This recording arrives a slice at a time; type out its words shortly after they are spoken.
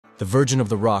The Virgin of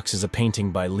the Rocks is a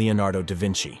painting by Leonardo da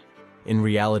Vinci. In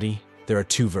reality, there are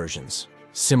two versions,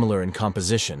 similar in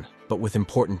composition, but with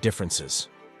important differences.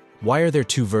 Why are there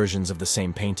two versions of the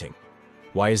same painting?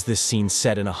 Why is this scene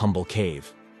set in a humble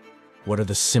cave? What are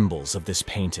the symbols of this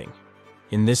painting?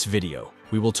 In this video,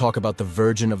 we will talk about the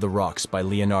Virgin of the Rocks by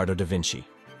Leonardo da Vinci.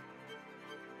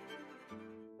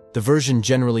 The version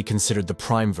generally considered the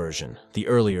prime version, the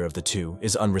earlier of the two,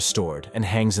 is unrestored and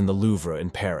hangs in the Louvre in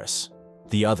Paris.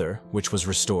 The other, which was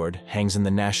restored, hangs in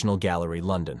the National Gallery,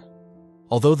 London.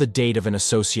 Although the date of an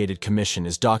associated commission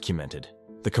is documented,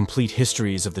 the complete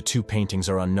histories of the two paintings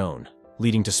are unknown,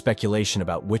 leading to speculation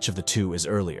about which of the two is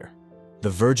earlier. The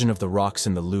Virgin of the Rocks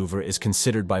in the Louvre is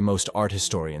considered by most art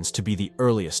historians to be the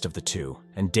earliest of the two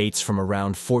and dates from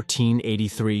around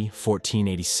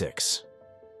 1483–1486.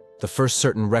 The first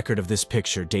certain record of this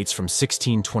picture dates from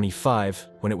 1625,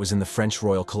 when it was in the French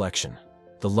royal collection.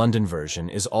 The London version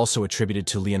is also attributed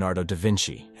to Leonardo da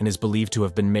Vinci and is believed to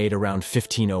have been made around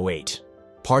 1508.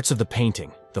 Parts of the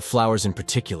painting, the flowers in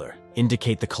particular,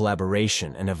 indicate the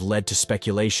collaboration and have led to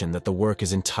speculation that the work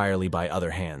is entirely by other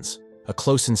hands. A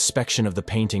close inspection of the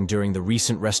painting during the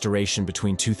recent restoration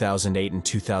between 2008 and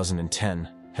 2010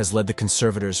 has led the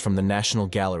conservators from the National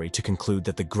Gallery to conclude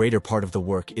that the greater part of the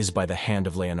work is by the hand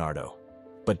of Leonardo.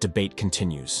 But debate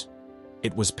continues.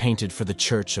 It was painted for the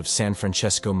church of San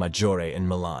Francesco Maggiore in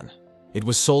Milan. It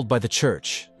was sold by the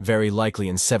church, very likely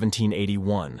in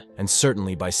 1781, and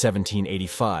certainly by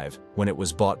 1785, when it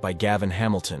was bought by Gavin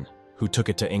Hamilton, who took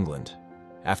it to England.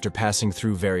 After passing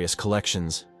through various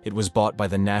collections, it was bought by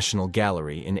the National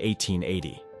Gallery in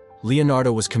 1880.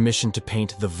 Leonardo was commissioned to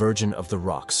paint the Virgin of the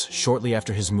Rocks shortly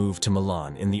after his move to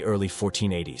Milan in the early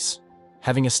 1480s.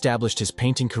 Having established his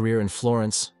painting career in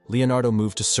Florence, Leonardo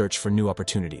moved to search for new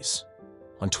opportunities.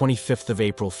 On 25th of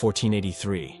April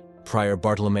 1483, Prior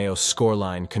Bartolomeo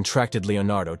Scorline contracted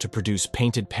Leonardo to produce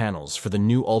painted panels for the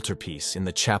new altarpiece in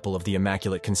the Chapel of the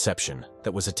Immaculate Conception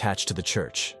that was attached to the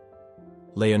church.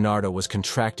 Leonardo was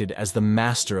contracted as the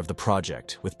master of the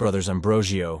project, with brothers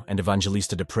Ambrogio and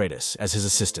Evangelista de Paredes as his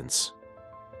assistants.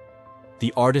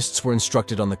 The artists were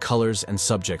instructed on the colors and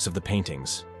subjects of the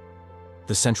paintings.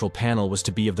 The central panel was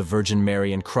to be of the Virgin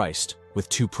Mary and Christ, with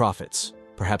two prophets,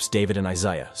 perhaps David and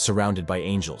Isaiah, surrounded by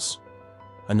angels.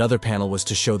 Another panel was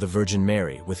to show the Virgin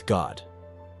Mary with God.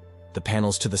 The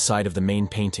panels to the side of the main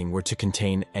painting were to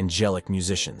contain angelic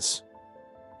musicians.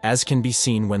 As can be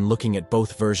seen when looking at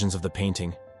both versions of the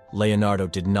painting, Leonardo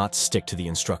did not stick to the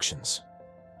instructions.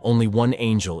 Only one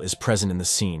angel is present in the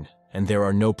scene, and there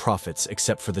are no prophets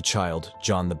except for the child,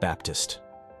 John the Baptist.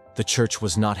 The church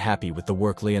was not happy with the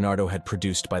work Leonardo had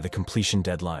produced by the completion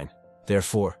deadline.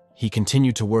 Therefore, he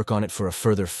continued to work on it for a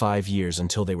further 5 years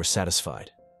until they were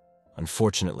satisfied.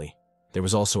 Unfortunately, there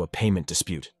was also a payment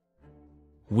dispute.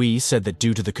 We said that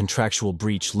due to the contractual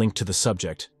breach linked to the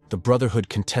subject, the Brotherhood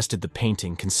contested the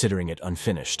painting, considering it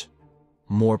unfinished.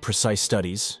 More precise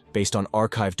studies, based on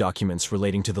archive documents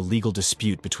relating to the legal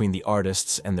dispute between the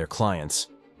artists and their clients,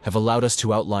 have allowed us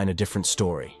to outline a different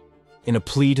story. In a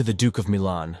plea to the Duke of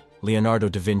Milan, Leonardo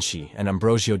da Vinci and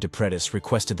Ambrogio de Paredes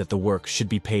requested that the work should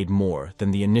be paid more than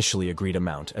the initially agreed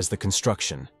amount, as the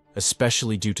construction,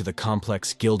 especially due to the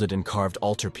complex gilded and carved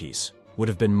altarpiece, would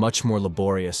have been much more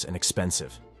laborious and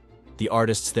expensive. The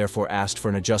artists therefore asked for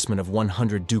an adjustment of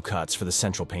 100 ducats for the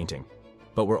central painting,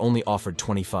 but were only offered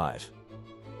 25.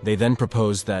 They then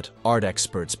proposed that art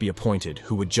experts be appointed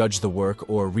who would judge the work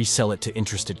or resell it to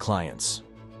interested clients.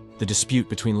 The dispute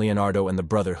between Leonardo and the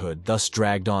Brotherhood thus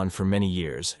dragged on for many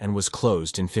years and was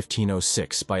closed in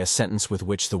 1506 by a sentence with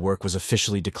which the work was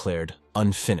officially declared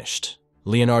unfinished.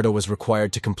 Leonardo was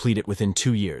required to complete it within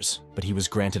 2 years, but he was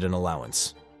granted an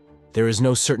allowance. There is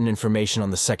no certain information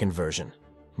on the second version,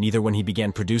 neither when he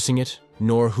began producing it,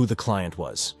 nor who the client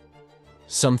was.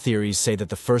 Some theories say that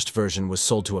the first version was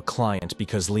sold to a client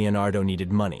because Leonardo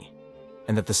needed money,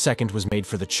 and that the second was made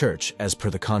for the church as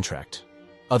per the contract.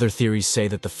 Other theories say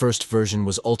that the first version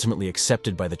was ultimately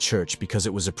accepted by the church because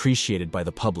it was appreciated by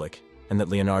the public, and that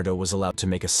Leonardo was allowed to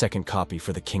make a second copy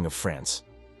for the King of France.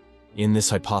 In this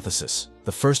hypothesis,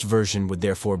 the first version would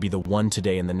therefore be the one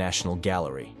today in the National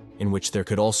Gallery, in which there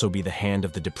could also be the hand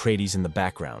of the de Paredes in the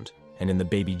background, and in the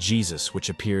baby Jesus, which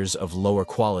appears of lower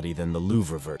quality than the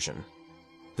Louvre version.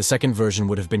 The second version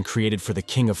would have been created for the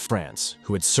King of France,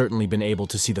 who had certainly been able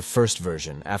to see the first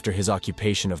version after his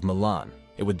occupation of Milan.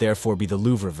 It would therefore be the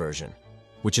Louvre version,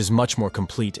 which is much more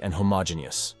complete and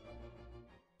homogeneous.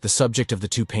 The subject of the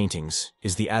two paintings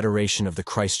is the adoration of the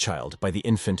Christ child by the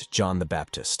infant John the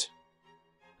Baptist.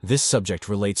 This subject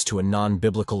relates to a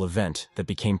non-biblical event that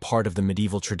became part of the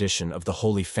medieval tradition of the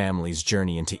Holy Family's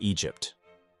journey into Egypt.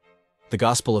 The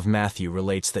Gospel of Matthew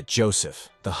relates that Joseph,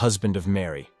 the husband of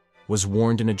Mary, was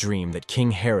warned in a dream that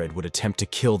King Herod would attempt to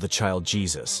kill the child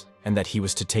Jesus, and that he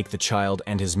was to take the child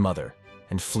and his mother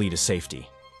and flee to safety.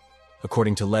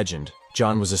 According to legend,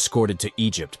 John was escorted to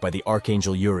Egypt by the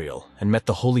archangel Uriel and met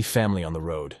the Holy Family on the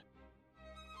road.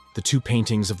 The two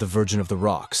paintings of the Virgin of the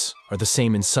Rocks are the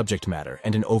same in subject matter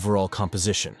and in overall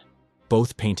composition.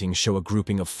 Both paintings show a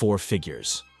grouping of 4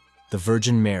 figures: the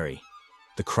Virgin Mary,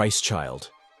 the Christ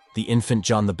child, the infant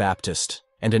John the Baptist,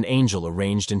 and an angel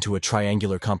arranged into a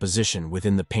triangular composition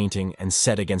within the painting and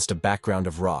set against a background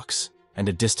of rocks and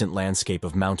a distant landscape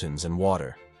of mountains and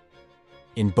water.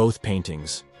 In both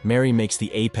paintings, Mary makes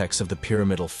the apex of the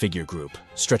pyramidal figure group,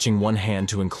 stretching one hand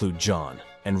to include John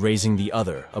and raising the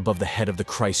other above the head of the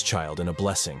Christ child in a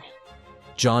blessing.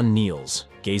 John kneels,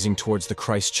 gazing towards the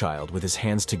Christ child with his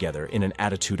hands together in an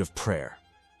attitude of prayer.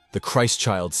 The Christ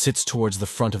child sits towards the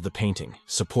front of the painting,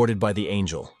 supported by the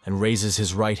angel, and raises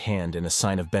his right hand in a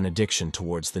sign of benediction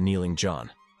towards the kneeling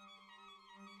John.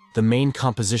 The main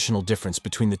compositional difference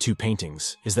between the two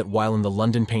paintings is that while in the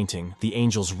London painting, the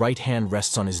angel's right hand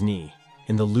rests on his knee,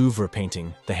 in the Louvre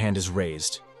painting, the hand is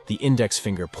raised, the index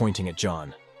finger pointing at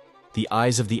John. The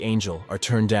eyes of the angel are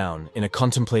turned down in a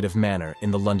contemplative manner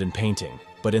in the London painting,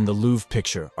 but in the Louvre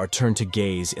picture are turned to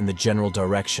gaze in the general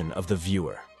direction of the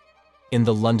viewer. In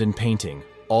the London painting,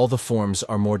 all the forms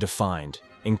are more defined,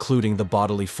 including the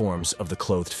bodily forms of the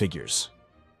clothed figures.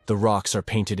 The rocks are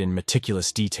painted in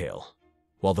meticulous detail,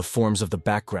 while the forms of the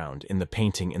background in the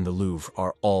painting in the Louvre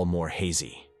are all more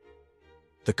hazy.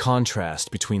 The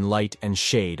contrast between light and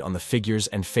shade on the figures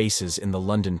and faces in the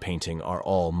London painting are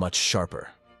all much sharper.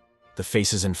 The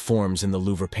faces and forms in the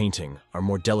Louvre painting are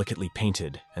more delicately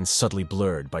painted and subtly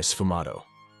blurred by sfumato.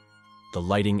 The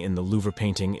lighting in the Louvre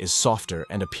painting is softer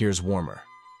and appears warmer.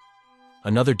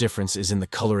 Another difference is in the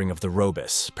coloring of the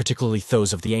robes, particularly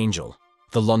those of the angel.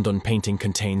 The London painting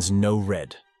contains no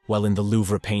red, while in the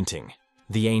Louvre painting,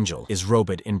 the angel is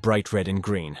robed in bright red and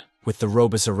green, with the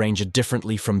robes arranged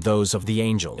differently from those of the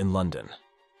angel in London.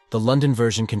 The London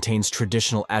version contains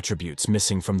traditional attributes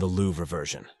missing from the Louvre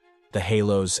version: the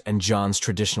halos and John's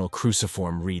traditional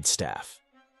cruciform reed staff.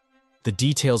 The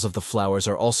details of the flowers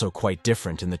are also quite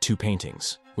different in the two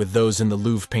paintings, with those in the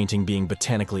Louvre painting being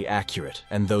botanically accurate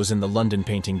and those in the London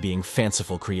painting being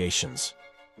fanciful creations.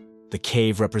 The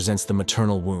cave represents the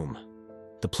maternal womb,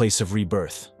 the place of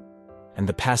rebirth, and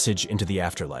the passage into the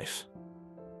afterlife.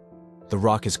 The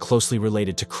rock is closely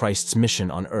related to Christ's mission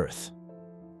on earth,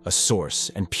 a source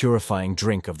and purifying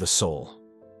drink of the soul.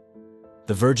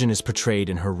 The Virgin is portrayed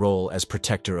in her role as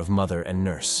protector of mother and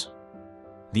nurse.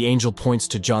 The angel points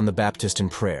to John the Baptist in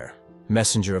prayer,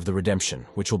 messenger of the redemption,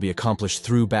 which will be accomplished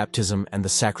through baptism and the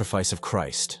sacrifice of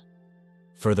Christ.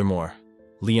 Furthermore,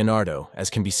 Leonardo, as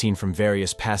can be seen from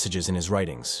various passages in his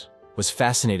writings, was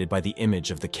fascinated by the image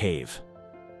of the cave,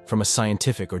 from a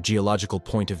scientific or geological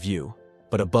point of view,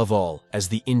 but above all, as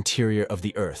the interior of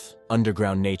the earth,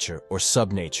 underground nature or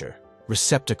subnature,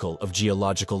 receptacle of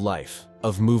geological life,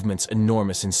 of movements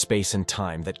enormous in space and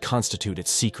time that constitute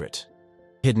its secret.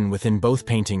 Hidden within both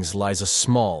paintings lies a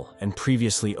small and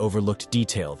previously overlooked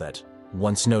detail that,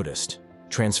 once noticed,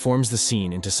 transforms the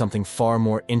scene into something far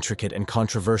more intricate and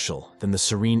controversial than the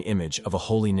serene image of a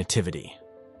holy nativity.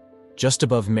 Just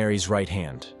above Mary's right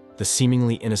hand, the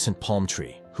seemingly innocent palm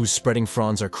tree, whose spreading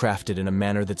fronds are crafted in a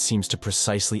manner that seems to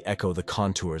precisely echo the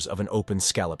contours of an open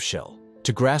scallop shell.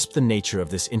 To grasp the nature of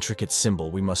this intricate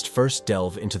symbol, we must first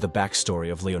delve into the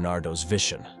backstory of Leonardo's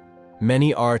vision.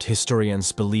 Many art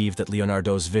historians believe that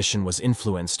Leonardo's vision was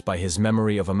influenced by his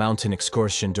memory of a mountain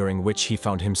excursion during which he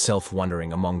found himself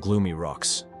wandering among gloomy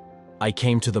rocks. I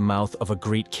came to the mouth of a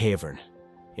great cavern,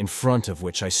 in front of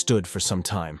which I stood for some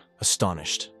time,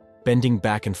 astonished. Bending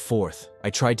back and forth,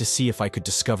 I tried to see if I could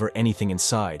discover anything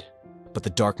inside, but the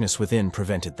darkness within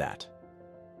prevented that.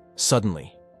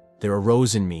 Suddenly, there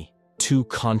arose in me two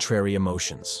contrary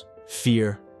emotions: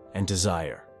 fear and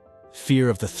desire.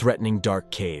 Fear of the threatening dark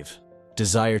cave,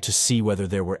 desire to see whether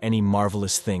there were any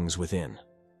marvelous things within.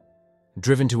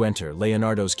 Driven to enter,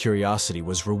 Leonardo's curiosity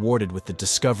was rewarded with the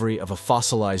discovery of a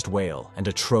fossilized whale and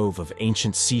a trove of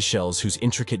ancient seashells whose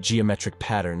intricate geometric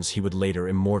patterns he would later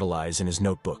immortalize in his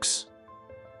notebooks.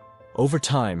 Over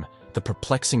time, the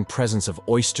perplexing presence of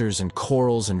oysters and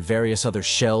corals and various other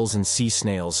shells and sea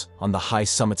snails on the high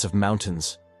summits of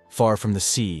mountains, far from the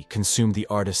sea, consumed the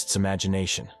artist's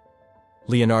imagination.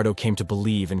 Leonardo came to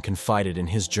believe and confided in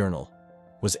his journal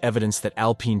was evidence that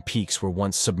alpine peaks were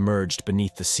once submerged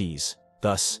beneath the seas.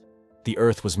 Thus, the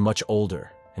Earth was much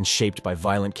older and shaped by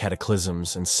violent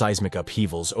cataclysms and seismic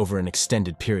upheavals over an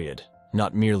extended period,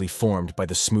 not merely formed by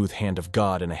the smooth hand of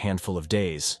God in a handful of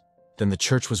days. than the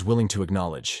church was willing to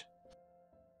acknowledge.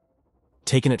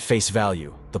 Taken at face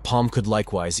value, the palm could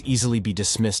likewise easily be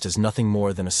dismissed as nothing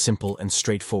more than a simple and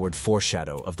straightforward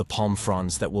foreshadow of the palm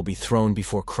fronds that will be thrown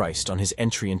before Christ on his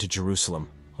entry into Jerusalem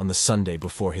on the Sunday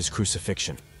before his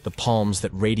crucifixion. The palms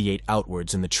that radiate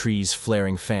outwards in the tree's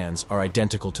flaring fans are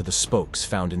identical to the spokes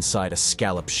found inside a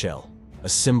scallop shell, a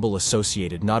symbol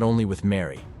associated not only with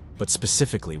Mary, but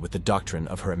specifically with the doctrine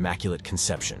of her Immaculate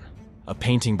Conception. A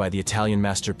painting by the Italian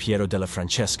master Piero della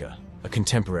Francesca, a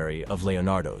contemporary of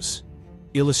Leonardo's,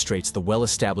 illustrates the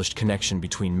well-established connection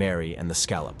between Mary and the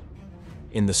scallop.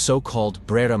 In the so-called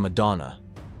Brera Madonna,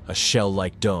 a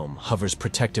shell-like dome hovers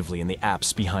protectively in the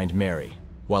apse behind Mary,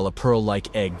 while a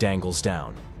pearl-like egg dangles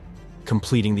down,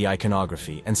 completing the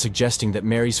iconography and suggesting that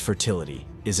Mary's fertility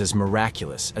is as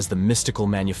miraculous as the mystical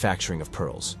manufacturing of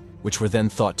pearls, which were then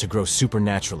thought to grow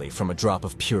supernaturally from a drop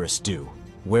of purest dew.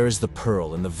 Where is the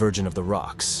pearl in the Virgin of the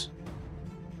Rocks?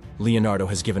 Leonardo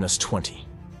has given us 20.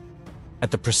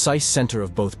 At the precise center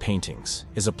of both paintings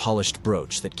is a polished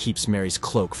brooch that keeps Mary's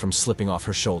cloak from slipping off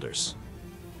her shoulders.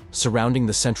 Surrounding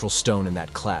the central stone in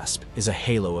that clasp is a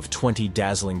halo of 20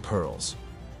 dazzling pearls.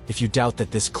 If you doubt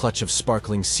that this clutch of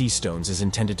sparkling sea stones is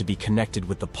intended to be connected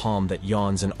with the palm that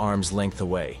yawns an arm's length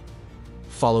away,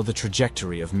 follow the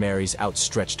trajectory of Mary's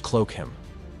outstretched cloak hem,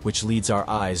 which leads our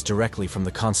eyes directly from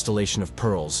the constellation of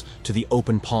pearls to the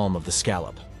open palm of the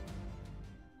scallop.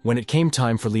 When it came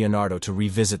time for Leonardo to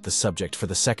revisit the subject for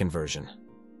the second version,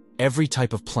 every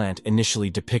type of plant initially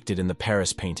depicted in the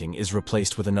Paris painting is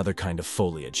replaced with another kind of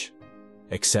foliage,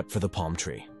 except for the palm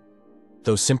tree.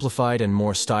 Though simplified and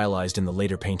more stylized in the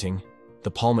later painting,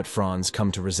 the palmate fronds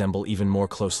come to resemble even more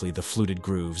closely the fluted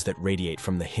grooves that radiate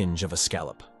from the hinge of a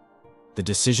scallop. The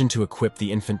decision to equip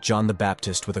the infant John the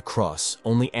Baptist with a cross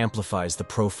only amplifies the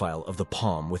profile of the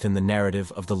palm within the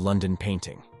narrative of the London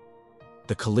painting.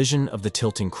 The collision of the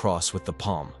tilting cross with the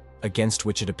palm, against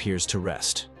which it appears to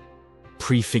rest,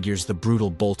 prefigures the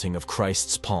brutal bolting of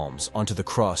Christ's palms onto the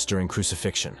cross during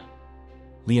crucifixion.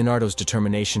 Leonardo's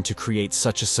determination to create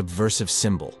such a subversive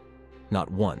symbol, not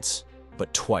once,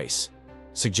 but twice,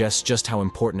 suggests just how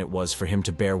important it was for him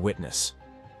to bear witness,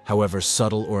 however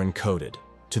subtle or encoded,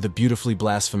 to the beautifully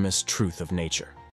blasphemous truth of nature.